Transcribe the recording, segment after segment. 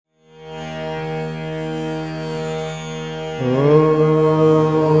You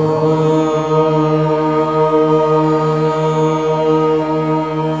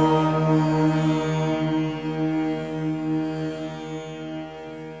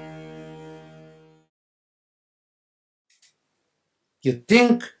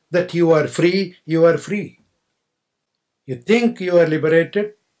think that you are free, you are free. You think you are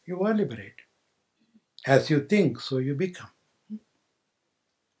liberated, you are liberated. As you think, so you become.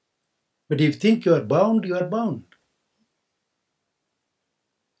 But if you think you are bound, you are bound.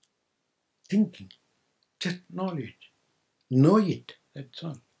 Thinking, just knowledge. Know it, that's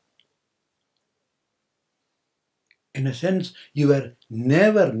all. In a sense, you are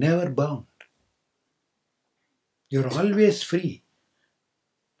never, never bound. You are always free.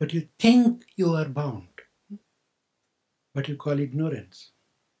 But you think you are bound. But you call ignorance.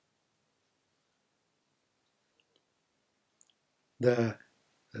 The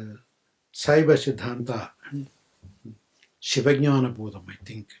Swami Satchidananda, Shivajnana Bodham, I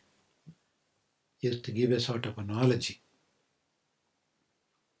think, used to give a sort of analogy.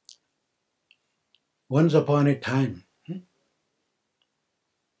 Once upon a time,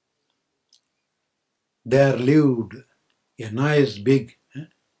 there lived a nice big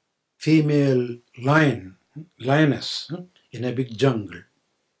female lioness in a big jungle.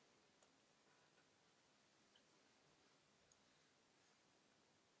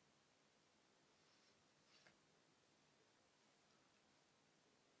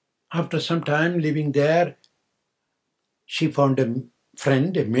 After some time living there, she found a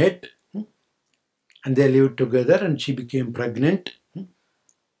friend, a mate, and they lived together, and she became pregnant,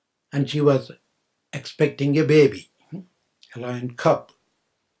 and she was expecting a baby, a lion cub.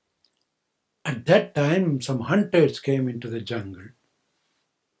 At that time, some hunters came into the jungle,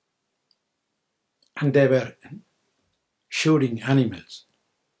 and they were shooting animals,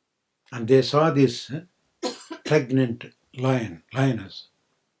 and they saw this pregnant lioness,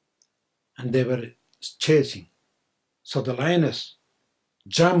 and they were chasing. So the lioness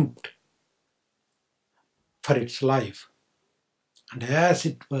jumped for its life, and as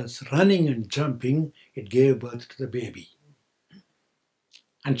it was running and jumping, it gave birth to the baby.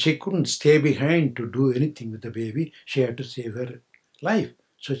 And she couldn't stay behind to do anything with the baby. She had to save her life.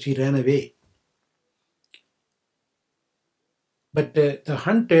 So she ran away. But the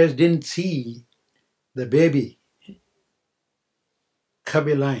hunters didn't see the baby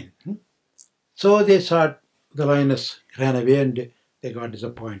cubby lion. So they thought the lioness ran away, and they got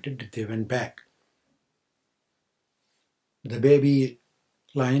disappointed. They went back. The baby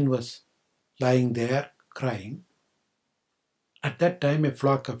lion was lying there crying. At that time, a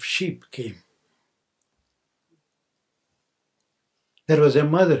flock of sheep came. There was a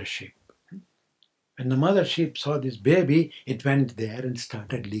mother sheep. When the mother sheep saw this baby, it went there and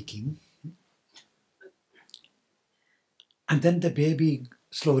started licking. And then the baby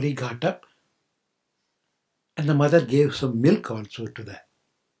slowly got up, and the mother gave some milk also to the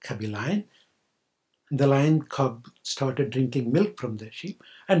cubby lion. And the lion cub started drinking milk from the sheep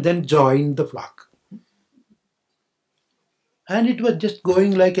and then joined the flock. And it was just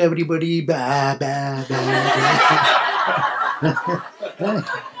going like everybody, bah, bah, bah,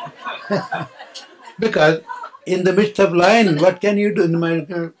 bah. Because in the midst of lion, what can you do in my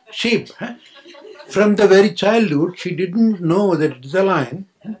sheep? From the very childhood, she didn't know that it's a lion.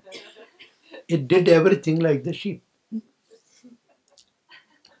 It did everything like the sheep.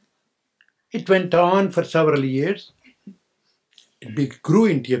 It went on for several years. It grew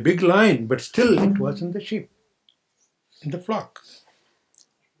into a big lion, but still it wasn't the sheep in the flock.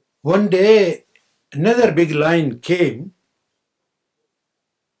 One day, another big lion came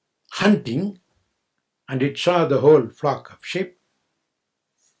hunting, and it saw the whole flock of sheep,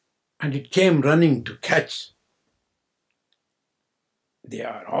 and it came running to catch. They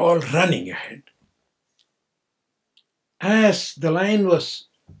are all running ahead. As the lion was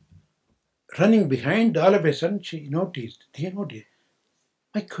running behind, all of a sudden they noticed,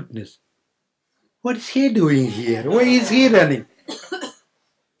 my goodness, what is he doing here? Why is he running?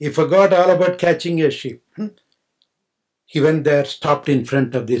 He forgot all about catching a sheep. He went there, stopped in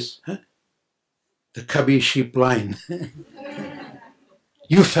front of this, the cubby sheep line.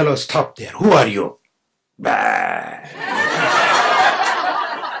 You fellows, stop there. Who are you? Bah.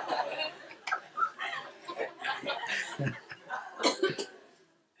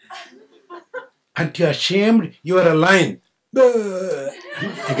 Aren't you ashamed? You are a lion.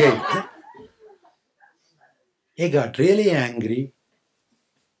 Again. He got really angry,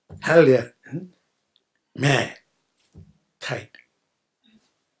 held her, mad, tight,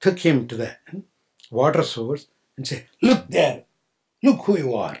 took him to the water source and said, look there, look who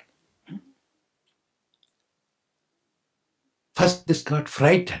you are. First this got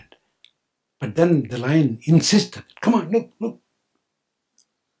frightened, but then the lion insisted, come on, look, look.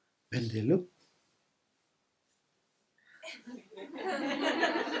 When they look,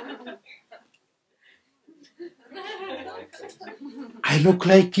 I look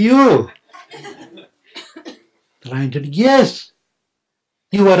like you. The lion said, yes,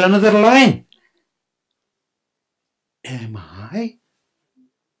 you are another lion. Am I?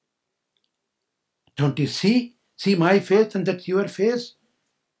 Don't you see? See my face and that's your face?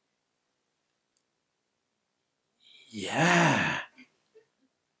 Yeah.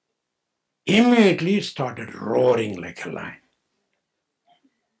 Immediately it started roaring like a lion.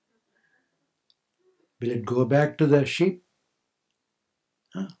 Will it go back to the sheep?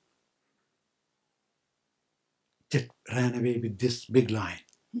 Huh? Just ran away with this big lion.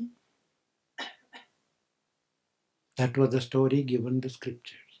 That was the story given the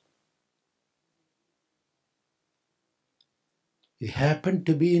scriptures. He happened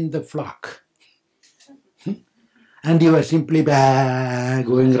to be in the flock. And you were simply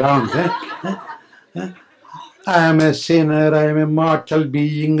going around. I am a sinner, I am a mortal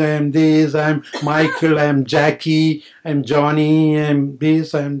being, I am this, I am Michael, I am Jackie, I am Johnny, I am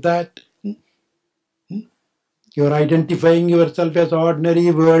this, I am that. You are identifying yourself as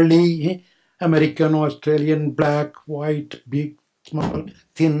ordinary, worldly, American, Australian, black, white, big, small,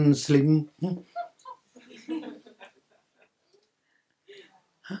 thin, slim.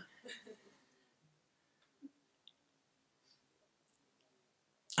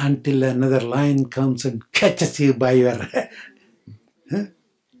 Until another lion comes and catches you by your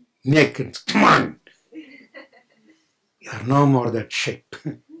neck and come on, you are no more that shape.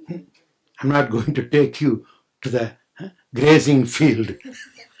 I'm not going to take you to the grazing field.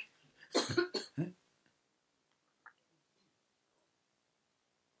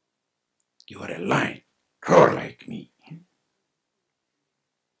 You are a lion, roar like me.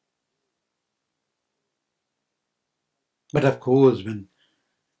 But of course, when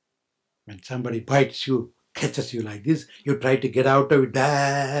somebody bites you, catches you like this, you try to get out of it.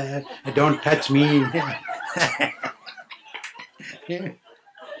 Don't touch me.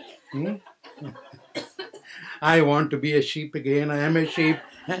 I want to be a sheep again. I am a sheep.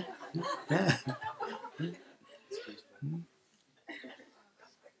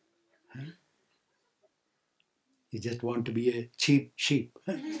 You just want to be a cheap sheep.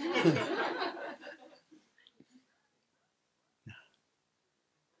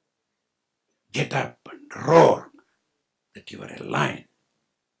 Get up and roar that you are a lion,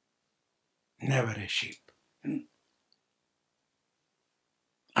 never a sheep.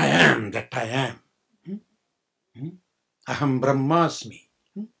 I am that I am. Aham Brahmasmi.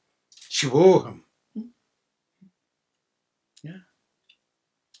 Shivoham. Yeah.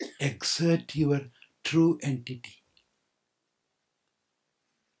 Exert your true entity.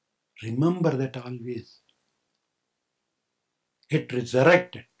 Remember that always. Get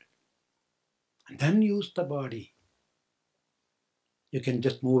resurrected. And then use the body. You can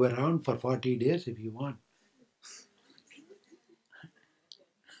just move around for 40 days if you want.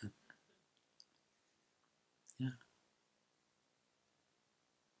 Yeah.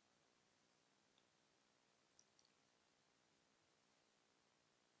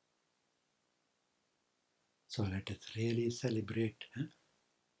 So let us really celebrate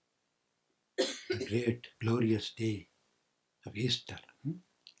the great, glorious day of Easter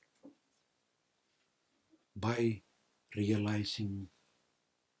by realizing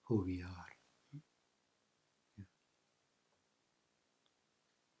who we are.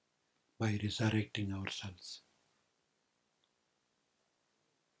 By resurrecting ourselves.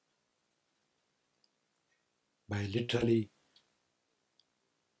 By literally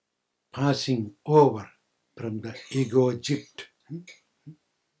passing over from the ego Egypt.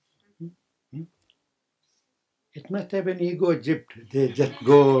 It must have been ego Egypt. They just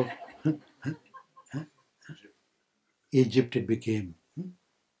go. Egypt it became.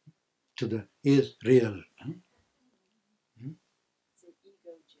 To the Israel.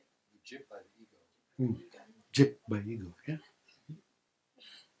 Gypped by the ego. Gypped by ego, yeah.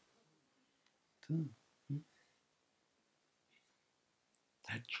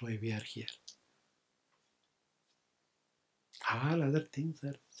 That's why we are here. All other things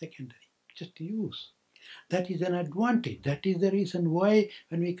are secondary. Just use. That is an advantage. That is the reason why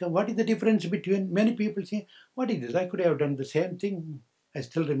when we come, what is the difference between many people saying, what is this? I could have done the same thing. I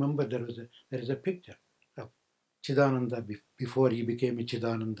still remember there is a picture of Chidananda before he became a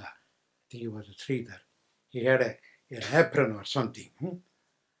Chidananda. I think he was a Sridhar. He had an apron or something.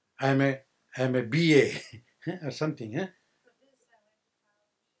 I am a BA or something.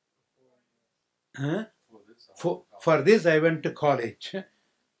 Huh? For this I went to college.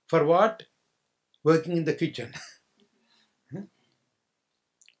 For what? Working in the kitchen.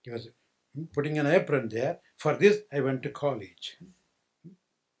 He was putting an apron there. For this I went to college.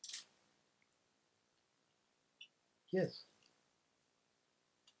 Yes.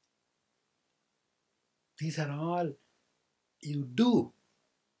 These are all you do.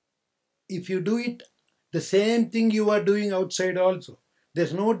 If you do it, the same thing you are doing outside also.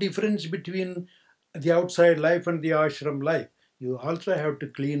 There's no difference between the outside life and the ashram life. You also have to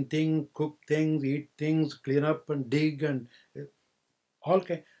clean things, cook things, eat things, clean up and dig and all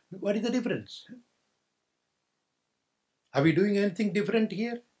kind. What is the difference? Are we doing anything different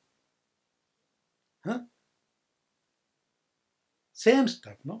here? Huh? Same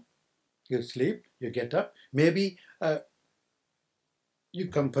stuff, no? You sleep, you get up. Maybe you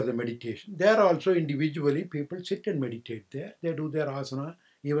come for the meditation. There also individually people sit and meditate there. They do their asana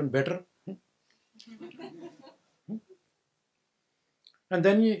even better. And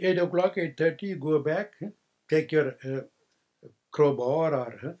then 8 o'clock, 8:30, you go back, take your crowbar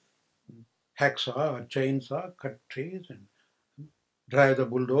or hacksaw or chainsaw, cut trees and drive the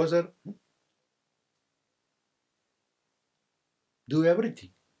bulldozer. Do everything.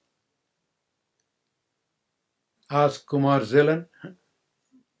 Ask Kumar Zelan.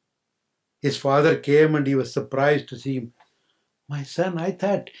 His father came and he was surprised to see him. My son, I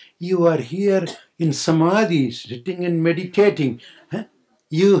thought you are here in samadhi, sitting and meditating.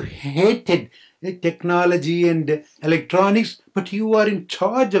 You hated technology and electronics, but you are in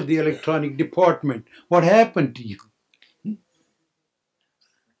charge of the electronic department. What happened to you?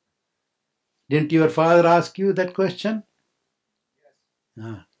 Didn't your father ask you that question?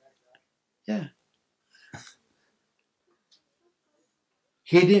 Yes. Yeah.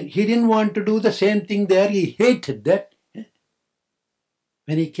 He didn't want to do the same thing there. He hated that.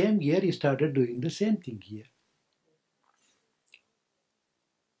 When he came here, he started doing the same thing here.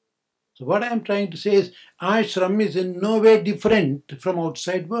 So what I am trying to say is, ashram is in no way different from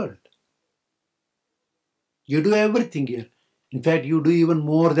outside world. You do everything here. In fact, you do even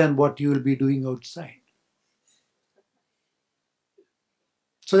more than what you will be doing outside.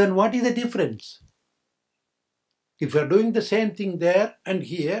 So then what is the difference? If you are doing the same thing there and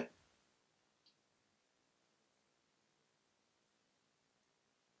here,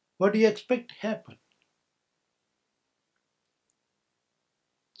 what do you expect to happen?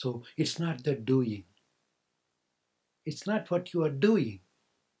 So it's not the doing. It's not what you are doing,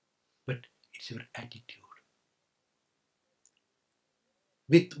 but it's your attitude.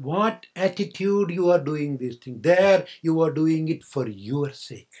 With what attitude you are doing this thing. There you are doing it for your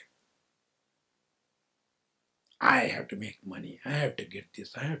sake. I have to make money. I have to get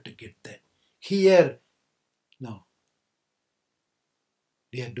this. I have to get that. Here, no.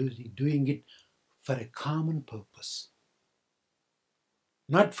 We are doing it for a common purpose.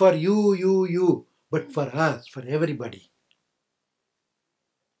 Not for you, but for us, for everybody.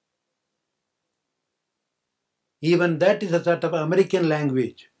 Even that is a sort of American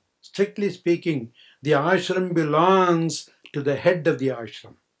language. Strictly speaking, the ashram belongs to the head of the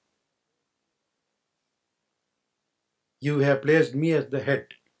ashram. You have placed me as the head.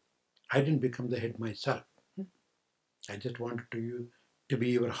 I didn't become the head myself. I just wanted you to be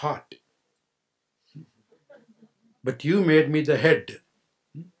your heart. But you made me the head.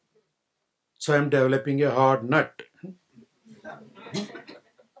 So I'm developing a hard nut.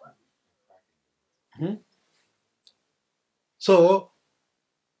 So,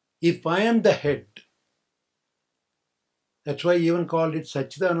 if I am the head, that's why I even called it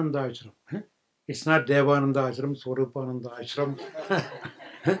Satchidananda Ashram. It's not Devananda Ashram, Swarupananda Ashram.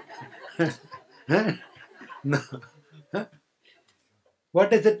 No. What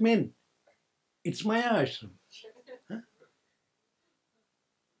does it mean? It's my ashram.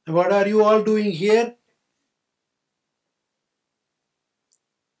 And what are you all doing here?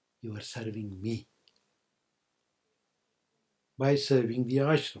 You are serving me by serving the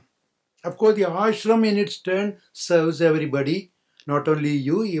ashram. Of course, the ashram in its turn serves everybody, not only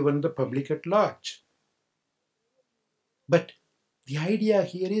you, even the public at large. But the idea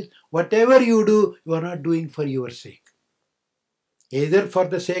here is, whatever you do, you are not doing for your sake. Either for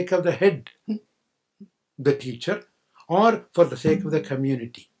the sake of the head, the teacher, or for the sake of the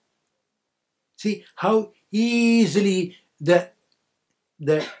community. See how easily the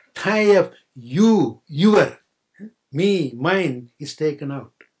tie of you, your, me, mine is taken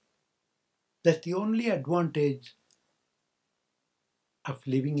out. That's the only advantage of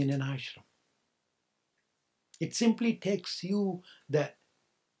living in an ashram. It simply takes you the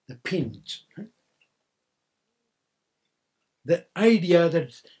pinch. The idea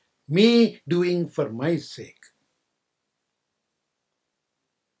that me doing for my sake.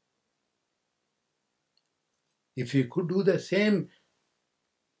 If you could do the same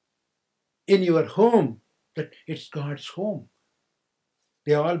in your home, that it's God's home.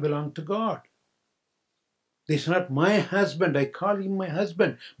 They all belong to God. This is not my husband, I call him my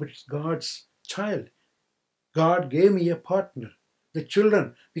husband, but it's God's child. God gave me a partner. The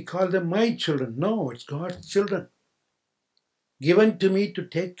children, we call them my children. No, it's God's children. Given to me to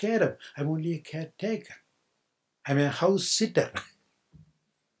take care of. I'm only a caretaker. I'm a house sitter.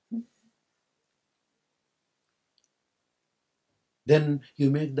 Then you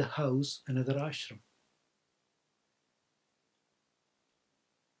make the house another ashram.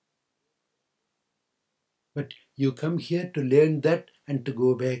 But you come here to learn that and to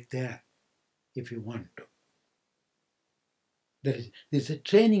go back there if you want to. This is a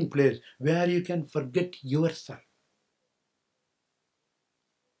training place where you can forget yourself.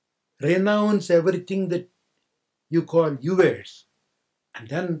 Renounce everything that you call yours and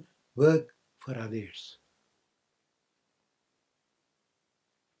then work for others.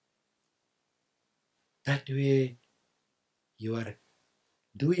 That way you are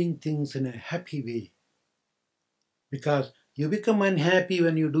doing things in a happy way, because you become unhappy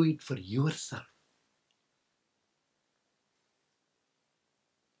when you do it for yourself.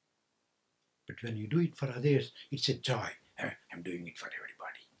 But when you do it for others, it's a joy. I'm doing it for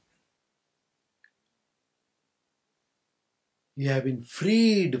everybody. You have been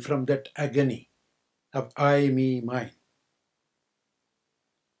freed from that agony of I, me, mine.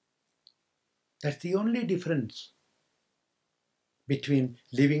 That's the only difference between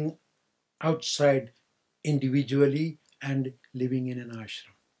living outside individually and living in an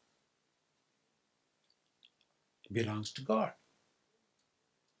ashram. It belongs to God.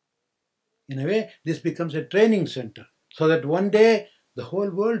 In a way, this becomes a training center, so that one day the whole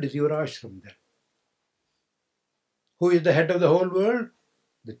world is your ashram then. Who is the head of the whole world?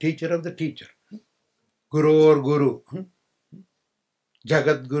 The teacher of the teacher. Guru or Guru.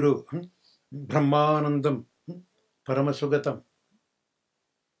 Jagat Guru. Brahmanandam. Paramasugatam.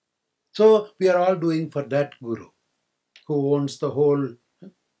 So we are all doing for that Guru who owns the whole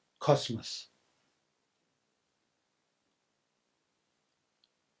cosmos.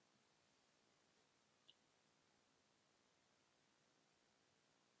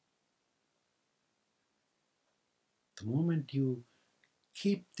 The moment you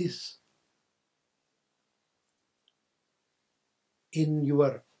keep this in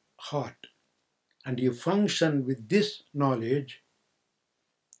your heart and you function with this knowledge,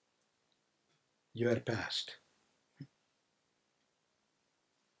 you are past.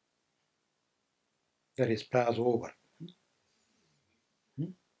 That is pass over.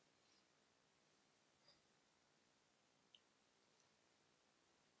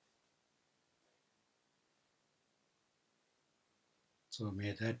 So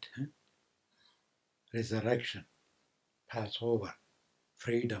may that resurrection, pass over,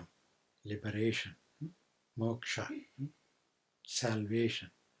 freedom, liberation, moksha,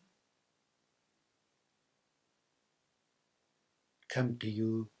 salvation come to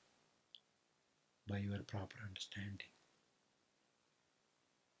you by your proper understanding.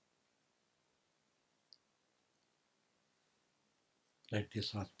 Let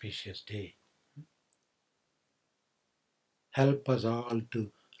this auspicious day help us all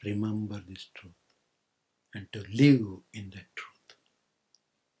to remember this truth and to live in that truth.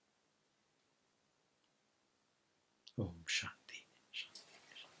 Om Shanti.